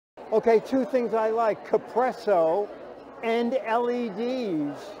Okay, two things I like, Capresso and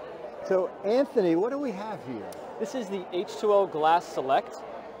LEDs. So Anthony, what do we have here? This is the H20 Glass Select,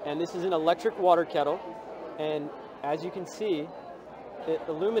 and this is an electric water kettle. And as you can see, it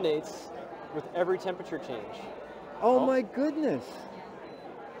illuminates with every temperature change. Oh my goodness.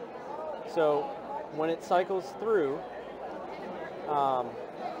 So when it cycles through,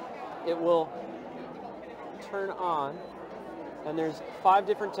 it will turn on, and there's 5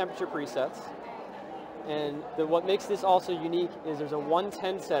 different temperature presets. And what makes this also unique is there's a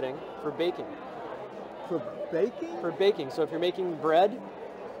 110 setting for baking. For baking? For baking. So if you're making bread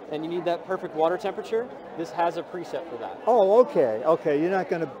and you need that perfect water temperature, this has a preset for that. Oh, okay. Okay, you're not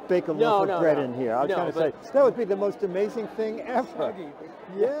going to bake a loaf of bread in here. I was trying to say, that would be the most amazing thing ever.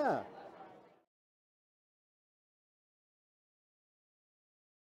 Yeah.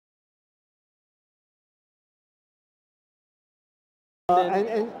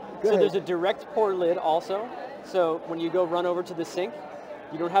 So there's a direct pour lid also. So when you go run over to the sink,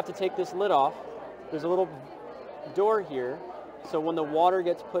 you don't have to take this lid off. There's a little door here. So when the water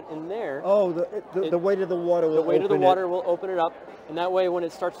gets put in there, the weight of the water will will open it up, and that way when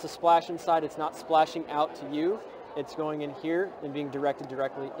it starts to splash inside, it's not splashing out to you. It's going in here and being directed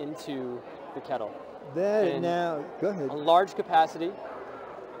directly into the kettle. Go ahead. A large capacity.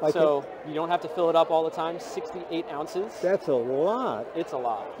 So you don't have to fill it up all the time, 68 ounces. That's a lot. It's a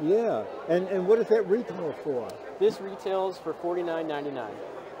lot. Yeah. And what does that retail for? This retails for $49.99.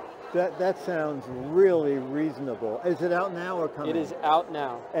 That sounds really reasonable. Is it out now or coming? It is out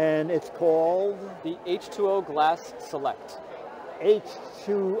now. And it's called? The H20 Glass Select.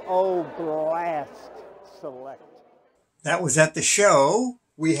 H20 Glass Select. That was at the show.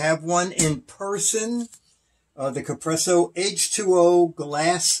 We have one in person. The Capresso H20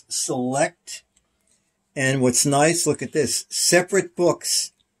 Glass Select. And what's nice, look at this, separate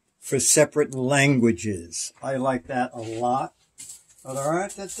books for separate languages. I like that a lot.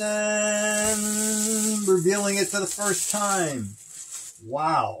 Revealing it for the first time.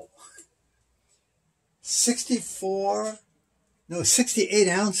 Wow. 68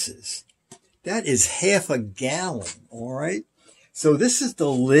 ounces. That is half a gallon, all right? So this is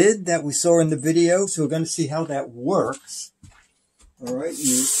the lid that we saw in the video, so we're going to see how that works. All right,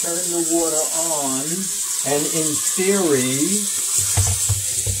 you turn the water on, and in theory...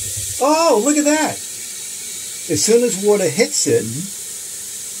 Oh, look at that! As soon as water hits it,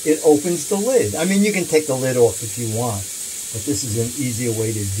 it opens the lid. I mean, you can take the lid off if you want, but this is an easier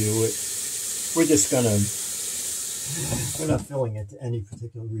way to do it. We're just going to... We're not filling it to any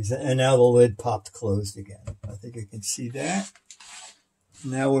particular reason. And now the lid popped closed again. I think you can see that.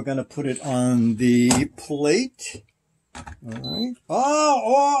 Now we're going to put it on the plate. All right.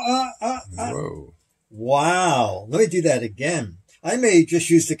 Whoa. Wow. Let me do that again. I may just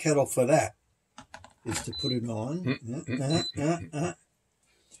use the kettle for that. Is to put it on.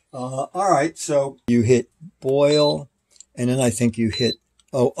 All right. So you hit boil, and then I think you hit,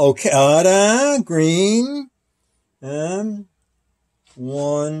 green.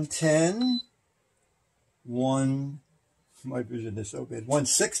 110. My vision is so good.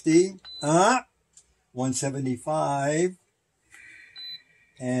 160, 175,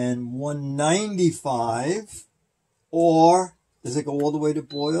 and 195. Or does it go all the way to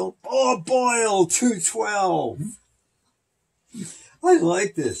boil? Oh, boil 212. I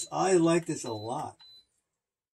like this. I like this a lot.